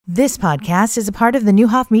This podcast is a part of the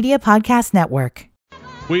Newhoff Media Podcast Network.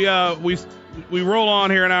 We roll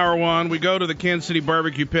on here in hour one. We go to the Kansas City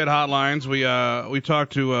Barbecue Pit hotlines. We talk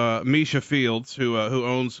to Mesha Fields, who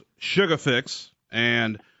owns SugaFix,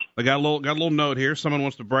 and I got a little note here. Someone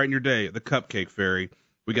wants to brighten your day at the Cupcake Fairy.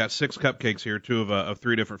 We got 6 cupcakes here, 2 of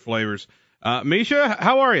 3 different flavors. Mesha,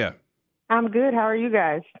 how are you? I'm good. How are you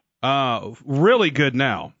guys? Really good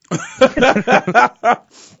now.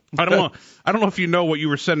 I don't know if you know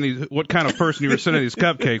what kind of person you were sending these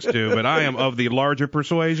cupcakes to, but I am of the larger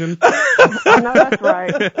persuasion. I know that's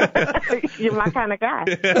right. You're my kind of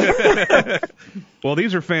guy. Well,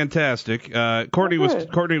 these are fantastic. Courtney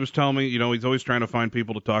was telling me, he's always trying to find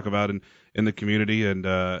people to talk about in the community, and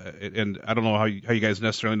I don't know how you guys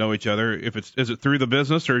necessarily know each other. Is it through the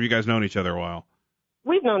business, or have you guys known each other a while?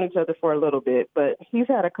 We've known each other for a little bit, but he's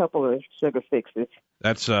had a couple of sugar fixes.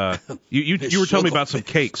 That's you were telling me about some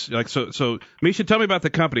cakes. So Mesha, tell me about the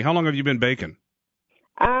company. How long have you been baking?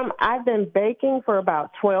 I've been baking for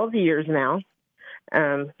about 12 years now.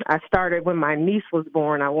 I started when my niece was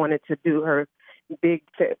born. I wanted to do her big,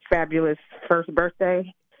 fabulous first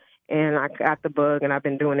birthday, and I got the bug, and I've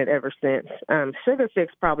been doing it ever since. SugaFix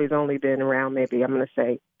probably has only been around maybe, I'm going to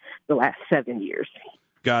say, the last 7 years.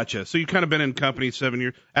 Gotcha. So you've kind of been in company 7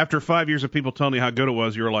 years. After 5 years of people telling you how good it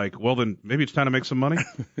was, you were like, well, then maybe it's time to make some money?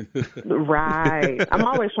 Right. I'm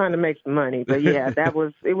always trying to make some money. But, yeah, it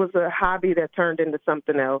was a hobby that turned into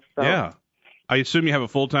something else. So. Yeah. I assume you have a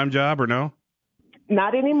full-time job or no?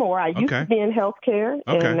 Not anymore. I used to be in healthcare,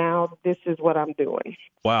 and now this is what I'm doing.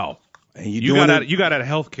 Wow. And you got out of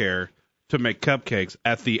healthcare to make cupcakes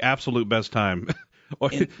at the absolute best time.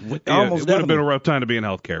 It would have been a rough time to be in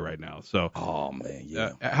healthcare right now. So, oh man,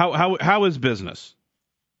 yeah. How is business?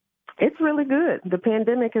 It's really good. The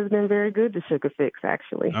pandemic has been very good to SugaFix,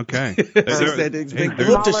 actually. Okay,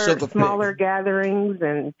 smaller gatherings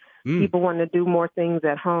and people want to do more things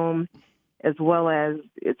at home, as well as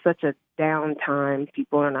it's such a downtime.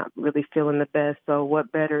 People are not really feeling the best. So,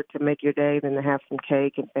 what better to make your day than to have some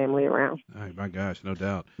cake and family around? Oh, my gosh, no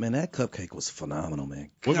doubt. Man, that cupcake was phenomenal, man.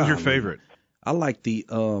 What was your favorite? I like the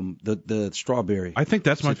strawberry. I think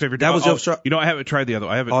that's my favorite. That was your I haven't tried the other.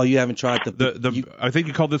 I haven't. Oh, you haven't tried I think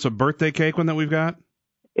you called this a birthday cake one that we've got.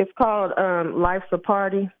 It's called Life's a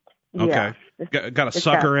Party. Okay. Yeah. Got a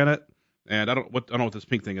sucker in it, and I don't know what this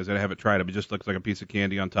pink thing is. I haven't tried it. It just looks like a piece of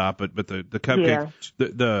candy on top. But the cupcake.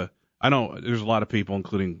 Yeah. I know there's a lot of people,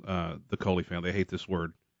 including the Coley family. They hate this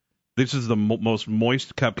word. This is the most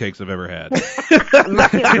moist cupcakes I've ever had. My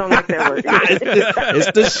kids don't like that word. It's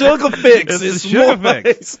the SugaFix. It's the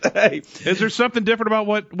SugaFix. Hey. Is there something different about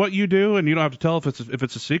what you do, and you don't have to tell if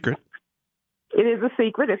it's a secret? It is a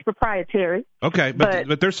secret. It's proprietary. Okay,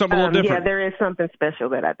 but there's something a little different. Yeah, there is something special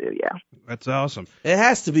that I do. Yeah. That's awesome. It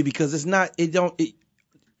has to be because it's not.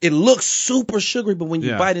 It looks super sugary, but when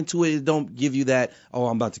you bite into it, it don't give you that, oh,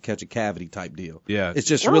 I'm about to catch a cavity type deal. Yeah. It's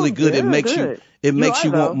just really good. It makes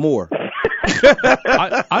you want more.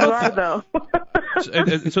 I don't know.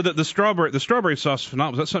 So the strawberry sauce is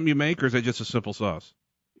phenomenal. Is that something you make, or is that just a simple sauce?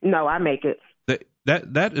 No, I make it.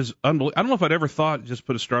 That is unbelievable. I don't know if I'd ever thought just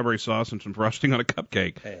put a strawberry sauce and some frosting on a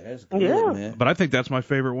cupcake. Hey, that's good, man. But I think that's my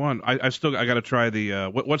favorite one. I got to try the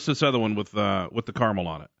what's this other one with the caramel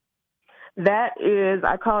on it? That is,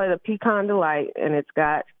 I call it a pecan delight, and it's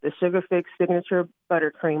got the SugaFix signature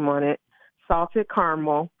buttercream on it, salted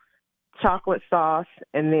caramel, chocolate sauce,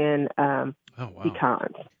 and then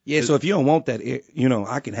pecans. Yeah, so if you don't want that,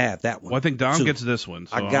 I can have that one. Well, I think Dom gets this one,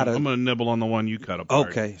 so I'm going to nibble on the one you cut apart.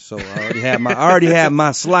 Okay, so I already have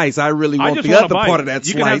my slice. I really want the other part of that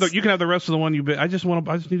slice. You can have the rest of the one you bit. I just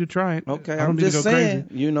need to try it. Okay, I'm just saying,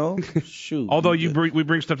 shoot. Although we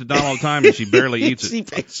bring stuff to Dom all the time, and she barely eats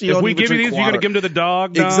it. If we give you these, you're going to give them to the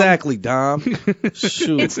dog, Dom? Exactly, Dom.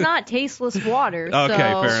 Shoot. It's not tasteless water.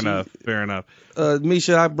 Okay, fair enough.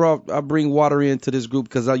 Mesha, I bring water into this group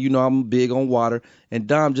because I'm big on water. And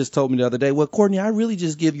Dom just told me the other day, well, Courtney, I really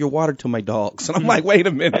just give your water to my dogs. And I'm like, wait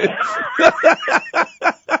a minute.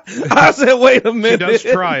 I said, wait a minute. She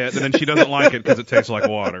does try it, and then she doesn't like it because it tastes like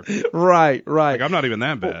water. Right. Like, I'm not even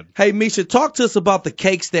that bad. Hey, Mesha, talk to us about the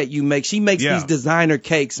cakes that you make. She makes these designer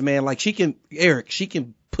cakes, man. Like she can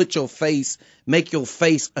make your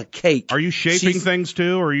face a cake. Are you shaping things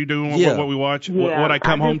too, or are you doing what we watch? Yeah, what I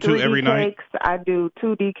come home to every night? I do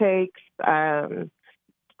 2D cakes,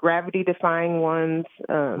 gravity-defying ones.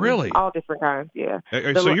 Really? All different kinds, yeah.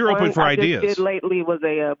 So you're open for ideas. What I just did lately was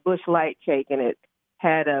a Busch Light cake, and it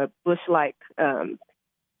had a Busch Light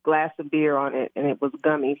glass of beer on it, and it was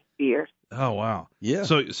gummy beer. Oh, wow. Yeah.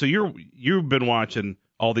 So you've been watching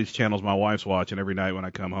all these channels my wife's watching every night when I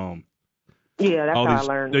come home. Yeah, that's all how these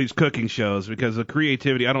I learned. these cooking shows, because the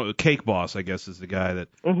creativity. Cake Boss, I guess, is the guy that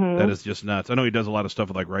is just nuts. I know he does a lot of stuff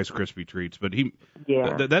with like Rice Krispie treats, but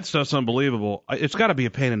that stuff's unbelievable. It's got to be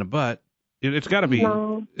a pain in the butt. It's got to be.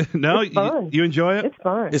 No, No, it's fun. you enjoy it? It's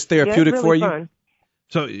fun. It's therapeutic it's for really you. Fun.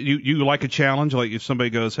 So you like a challenge? Like if somebody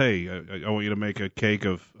goes, "Hey, I want you to make a cake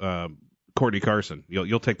of Courtney Carson,"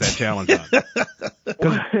 you'll take that challenge on.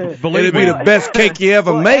 Believe It'll me, be the best cake you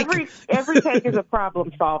ever make. Every cake is a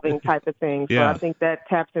problem-solving type of thing. So Yeah. I think that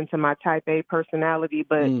taps into my type A personality.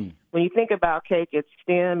 But when you think about cake, it's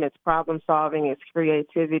STEM, it's problem-solving, it's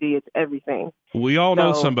creativity, it's everything. we all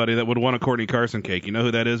know somebody that would want a Courtney Carson cake. You know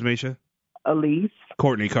who that is, Mesha? Elise.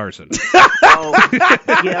 Courtney Carson. Oh,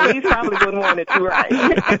 yeah, Elise probably wouldn't want it too,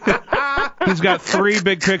 right? He's got 3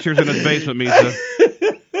 big pictures in his basement, Mesha.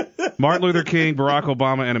 Martin Luther King, Barack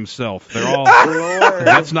Obama, and himself. They're all. Lord.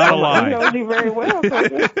 That's not a He lie. knows you very well.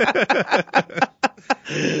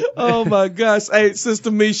 Oh my gosh. Hey, Sister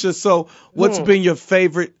Mesha, so what's been your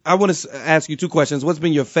favorite? I want to ask you 2 questions. What's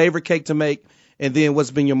been your favorite cake to make? And then what's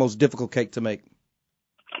been your most difficult cake to make?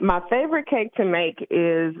 My favorite cake to make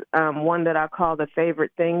is one that I call the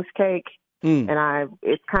Favorite Things cake. And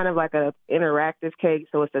it's kind of like a interactive cake,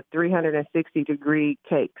 so it's a 360-degree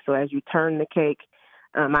cake. So as you turn the cake,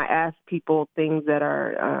 I ask people things that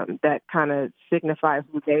are that kind of signify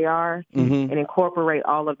who they are, and incorporate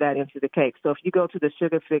all of that into the cake. So if you go to the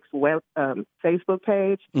SugaFix Facebook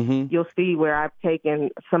page, you'll see where I've taken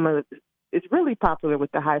some of it's really popular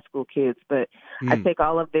with the high school kids, but I take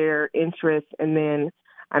all of their interests and then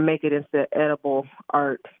I make it into edible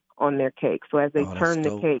art on their cake. So as they turn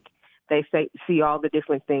the cake, they see all the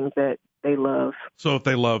different things that they love. So if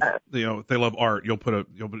they love, if they love art, you'll do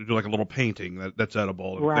like a little painting that's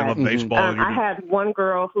edible. If Right. they love baseball, I had one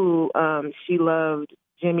girl who she loved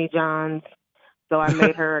Jimmy John's, so I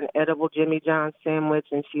made her an edible Jimmy John's sandwich,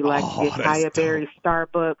 and she liked the Kaya Berry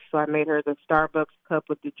Starbucks, so I made her the Starbucks cup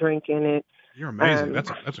with the drink in it. You're amazing. That's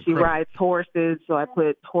incredible. She rides horses, so I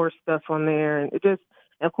put horse stuff on there, and it just.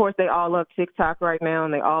 Of course, they all love TikTok right now,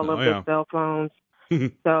 and they all love their cell phones.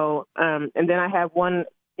 So, and then I have one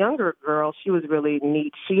younger girl. She was really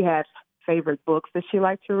neat. She had favorite books that she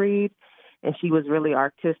liked to read, and she was really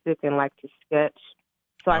artistic and liked to sketch.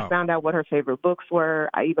 So I found out what her favorite books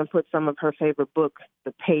were. I even put some of her favorite books,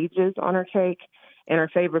 the pages, on her cake. And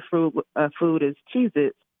her favorite food is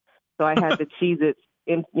Cheez-Its. So I had the Cheez-Its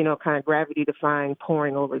in, kind of gravity-defying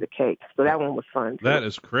pouring over the cake. So that one was fun, too. That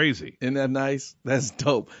is crazy. Isn't that nice? That's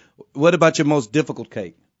dope. What about your most difficult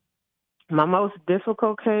cake? My most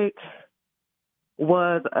difficult cake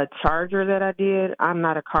was a charger that I did. I'm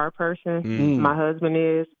not a car person. My husband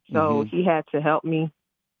is. So he had to help me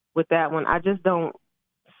with that one. I just don't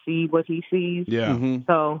see what he sees. Yeah.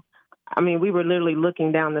 So, we were literally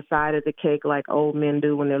looking down the side of the cake like old men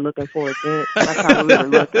do when they're looking for a dent. That's how we were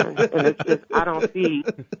looking. And it's just,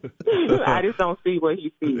 I just don't see what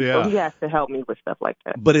he sees. Yeah. So he has to help me with stuff like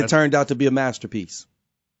that. But it turned out to be a masterpiece.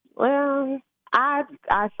 Well, I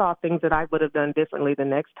saw things that I would have done differently the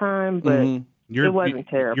next time, but it wasn't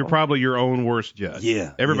terrible. You're probably your own worst judge.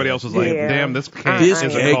 Yeah. Everybody else is like, damn, this cake This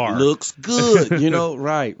is a cake car. looks good.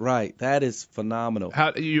 Right. That is phenomenal.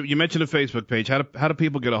 How you mentioned a Facebook page. How do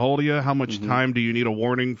people get a hold of you? How much time do you need a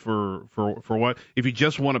warning for what? If you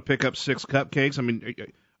just want to pick up 6 cupcakes,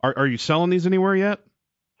 are you selling these anywhere yet?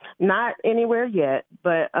 Not anywhere yet,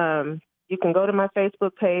 but you can go to my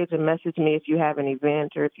Facebook page and message me if you have an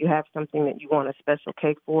event or if you have something that you want a special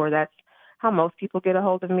cake for. That's how most people get a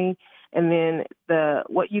hold of me. And then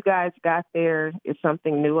what you guys got there is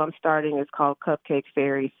something new I'm starting. It's called Cupcake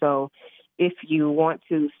Fairy. So if you want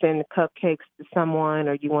to send cupcakes to someone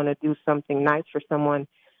or you want to do something nice for someone,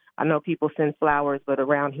 I know people send flowers, but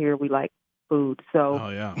around here we like food. So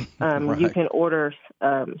you can order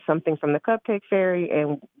something from the Cupcake Fairy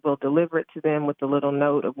and we'll deliver it to them with a little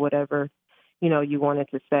note of whatever, you wanted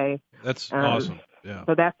to say. That's awesome. Yeah.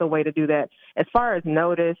 So that's the way to do that. As far as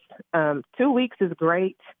notice, 2 weeks is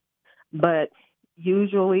great, but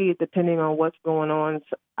usually, depending on what's going on,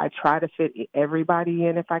 I try to fit everybody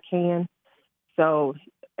in if I can. So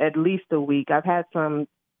at least a week. I've had some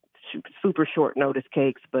super short notice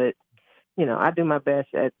cakes, but, I do my best.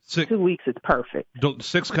 2 weeks is perfect.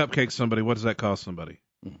 6 cupcakes, somebody, what does that cost somebody?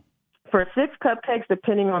 For 6 cupcakes,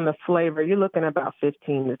 depending on the flavor, you're looking at about $15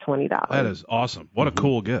 to $20. That is awesome. What a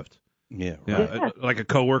cool gift. Yeah, like a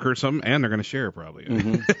coworker or something, and they're going to share probably.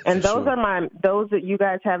 And those that you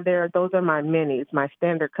guys have there, those are my minis. My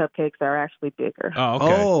standard cupcakes are actually bigger.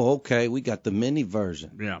 Oh, okay. We got the mini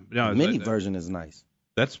version. Yeah, the mini version is nice.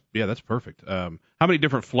 That's perfect. How many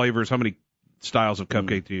different flavors? How many styles of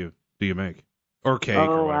cupcake do you make, or cake?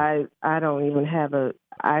 Oh, I don't even have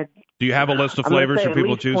Do you have a list of I'm gonna flavors say for at people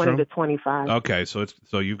least to choose 20 from? to 25. Okay,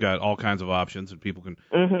 so you've got all kinds of options, and people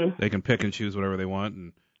can they can pick and choose whatever they want,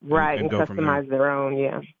 and Right, and go from there. customize their own.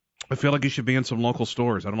 Yeah. I feel like you should be in some local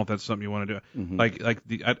stores. I don't know if that's something you want to do.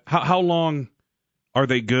 Mhm. How long are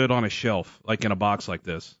they good on a shelf, like in a box like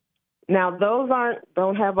this? Now those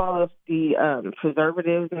don't have all of the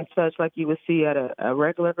preservatives and such like you would see at a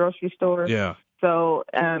regular grocery store. Yeah. So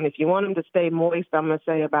if you want them to stay moist, I'm gonna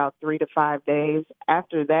say about 3 to 5 days.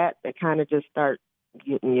 After that, they kind of just start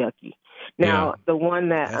getting yucky. Now the one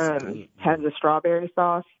that That's good. has the strawberry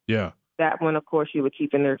sauce, Yeah. that one of course you would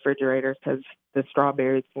keep in the refrigerator because the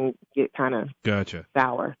strawberries can get kind of Gotcha.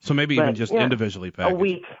 sour. So maybe But, even just yeah, individually A packaged.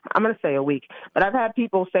 week. I'm gonna say a week. But I've had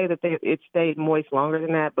people say that it stayed moist longer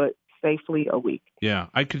than that, but safely a week. Yeah,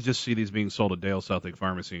 I could just see these being sold at Dale's South Lake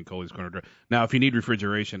Pharmacy and Coley's Corner Drive. Now, if you need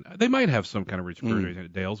refrigeration, they might have some kind of refrigeration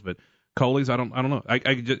at Dale's, but Coley's, I don't know.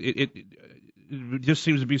 It just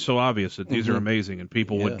seems to be so obvious that these are amazing and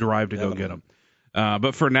people would drive to go get them.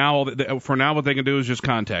 But for now, what they can do is just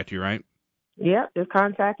contact you, right? Yep, just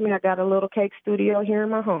contact me. I got a little cake studio here in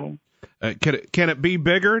my home. Can it be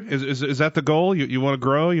bigger? Is that the goal? You want to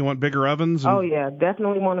grow? You want bigger ovens? Oh yeah,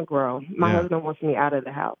 definitely want to grow. My husband wants me out of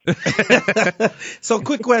the house. So,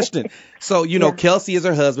 quick question. So, Kelsey is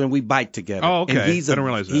her husband. We bike together. Oh, okay. And I don't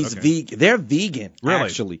realize that. He's Okay. vegan. They're vegan, Really?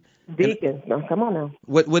 actually. Vegan. No, come on now.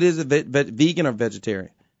 What is it? Vegan or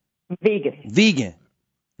vegetarian? Vegan. Vegan,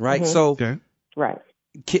 right? Mhm. So, Okay. Right.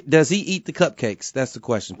 does he eat the cupcakes? That's the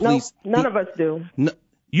question. Please. No, none of us do. No.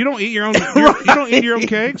 You don't eat your own. You don't eat your own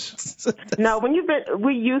cakes. No,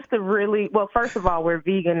 we used to really. Well, first of all, we're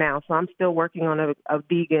vegan now, so I'm still working on a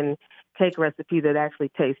vegan cake recipe that actually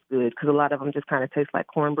tastes good because a lot of them just kind of taste like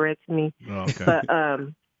cornbread to me. Oh, okay.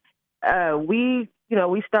 But we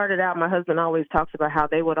started out. My husband always talks about how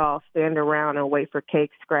they would all stand around and wait for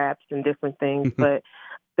cake scraps and different things. But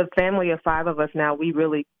the family of 5 of us now, we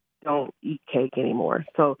really don't eat cake anymore.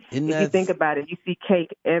 So if you think about it, you see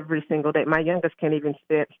cake every single day. My youngest can't even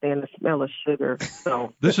stand the smell of sugar.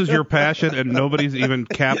 So This is your passion, and nobody's even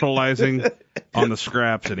capitalizing on the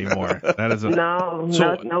scraps anymore. That is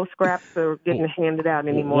no scraps are getting handed out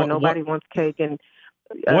anymore. Nobody wants cake. And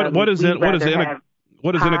what is in a pie or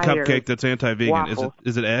cupcake that's anti-vegan? waffles.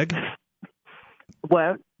 Is it egg?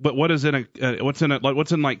 What? But what's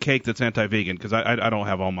in like cake that's anti-vegan? Because I don't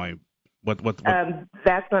have all my what.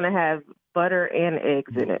 That's going to have butter and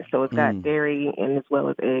eggs in it, so it's got dairy and as well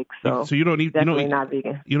as eggs. So you don't eat definitely not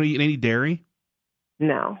vegan. You don't eat any dairy?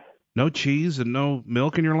 No. No cheese and no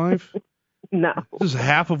milk in your life? No. This is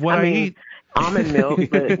half of what I eat. Almond milk,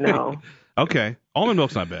 but no. Okay. Almond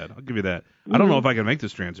milk's not bad. I'll give you that. I don't know if I can make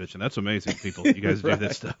this transition. That's amazing, people. You guys do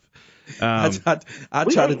this stuff. I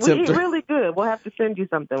try to tempt We eat her. really good. We'll have to send you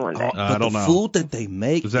something one day. I don't know. The food that they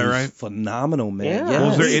make Is that right? phenomenal, man. Yeah. Yes.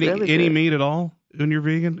 Was there It's really any good. meat at all when you're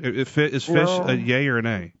vegan? Is fish No. a yay or an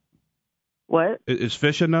A? What? Is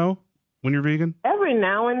fish a no when you're vegan? Every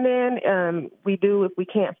now and then, we do. If we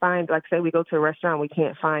can't find, like, say, we go to a restaurant, we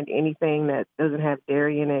can't find anything that doesn't have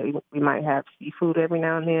dairy in it. We might have seafood every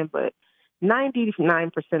now and then, but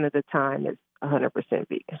 99% of the time it's 100%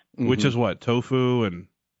 vegan. Which is what? Tofu and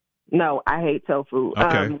No, I hate tofu.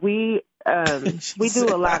 Okay. We do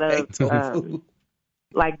a lot of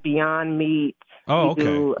like Beyond Meat. Oh, We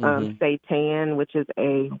do Mhm. seitan, which is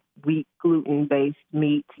a wheat gluten-based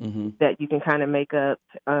meat that you can kind of make up.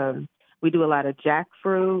 We do a lot of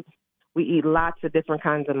jackfruit. We eat lots of different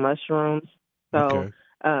kinds of mushrooms. So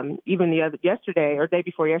even yesterday or day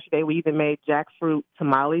before yesterday, we even made jackfruit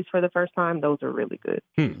tamales for the first time. Those are really good.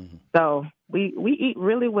 So we eat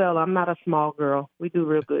really well. I'm not a small girl. We do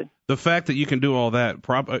real good. The fact that you can do all that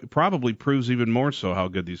probably proves even more so how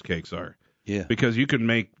good these cakes are. Yeah. Because you can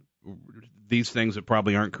make these things that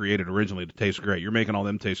probably aren't created originally to taste great. You're making all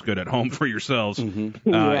them taste good at home for yourselves.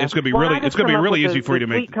 Yeah. It's gonna be Well, really I just it's gonna be come up really with easy the for you to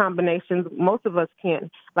make. sweet combinations. Most of us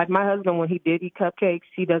can't. Like my husband, when he did eat cupcakes,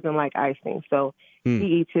 he doesn't like icing, so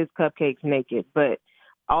he eats his cupcakes naked. But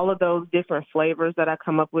all of those different flavors that I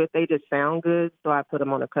come up with, they just sound good, so I put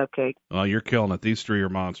them on a cupcake. Well, you're killing it. These 3 are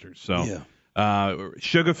monsters. So, Yeah.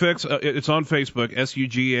 SugaFix, it's on Facebook,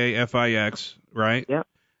 SugaFix, right? Yep.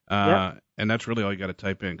 And that's really all you got to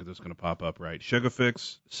type in because it's going to pop up, right?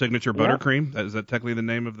 SugaFix Signature Buttercream. Is that technically the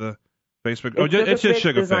name of the Facebook? It's just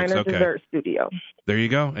SugaFix. Designer Okay. Dessert Studio. There you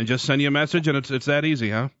go. And just send you a message, and it's that easy,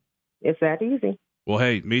 huh? It's that easy. Well,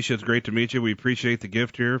 hey, Mesha, it's great to meet you. We appreciate the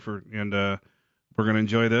gift here, and we're going to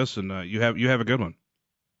enjoy this. And you have a good one.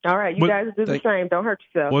 All right, you guys do the same. Don't hurt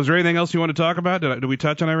yourself. Was there anything else you want to talk about? Did we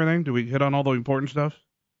touch on everything? Did we hit on all the important stuff?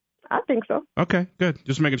 I think so. Okay, good.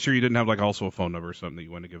 Just making sure you didn't have also a phone number or something that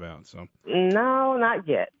you wanted to give out. So No, not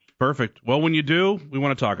yet. Perfect. Well, when you do, we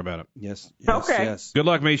want to talk about it. Yes. Okay. Yes. Good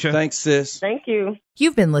luck, Mesha. Thanks, sis. Thank you.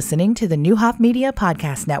 You've been listening to the Newhoff Media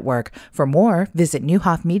Podcast Network. For more, visit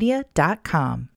newhoffmedia.com.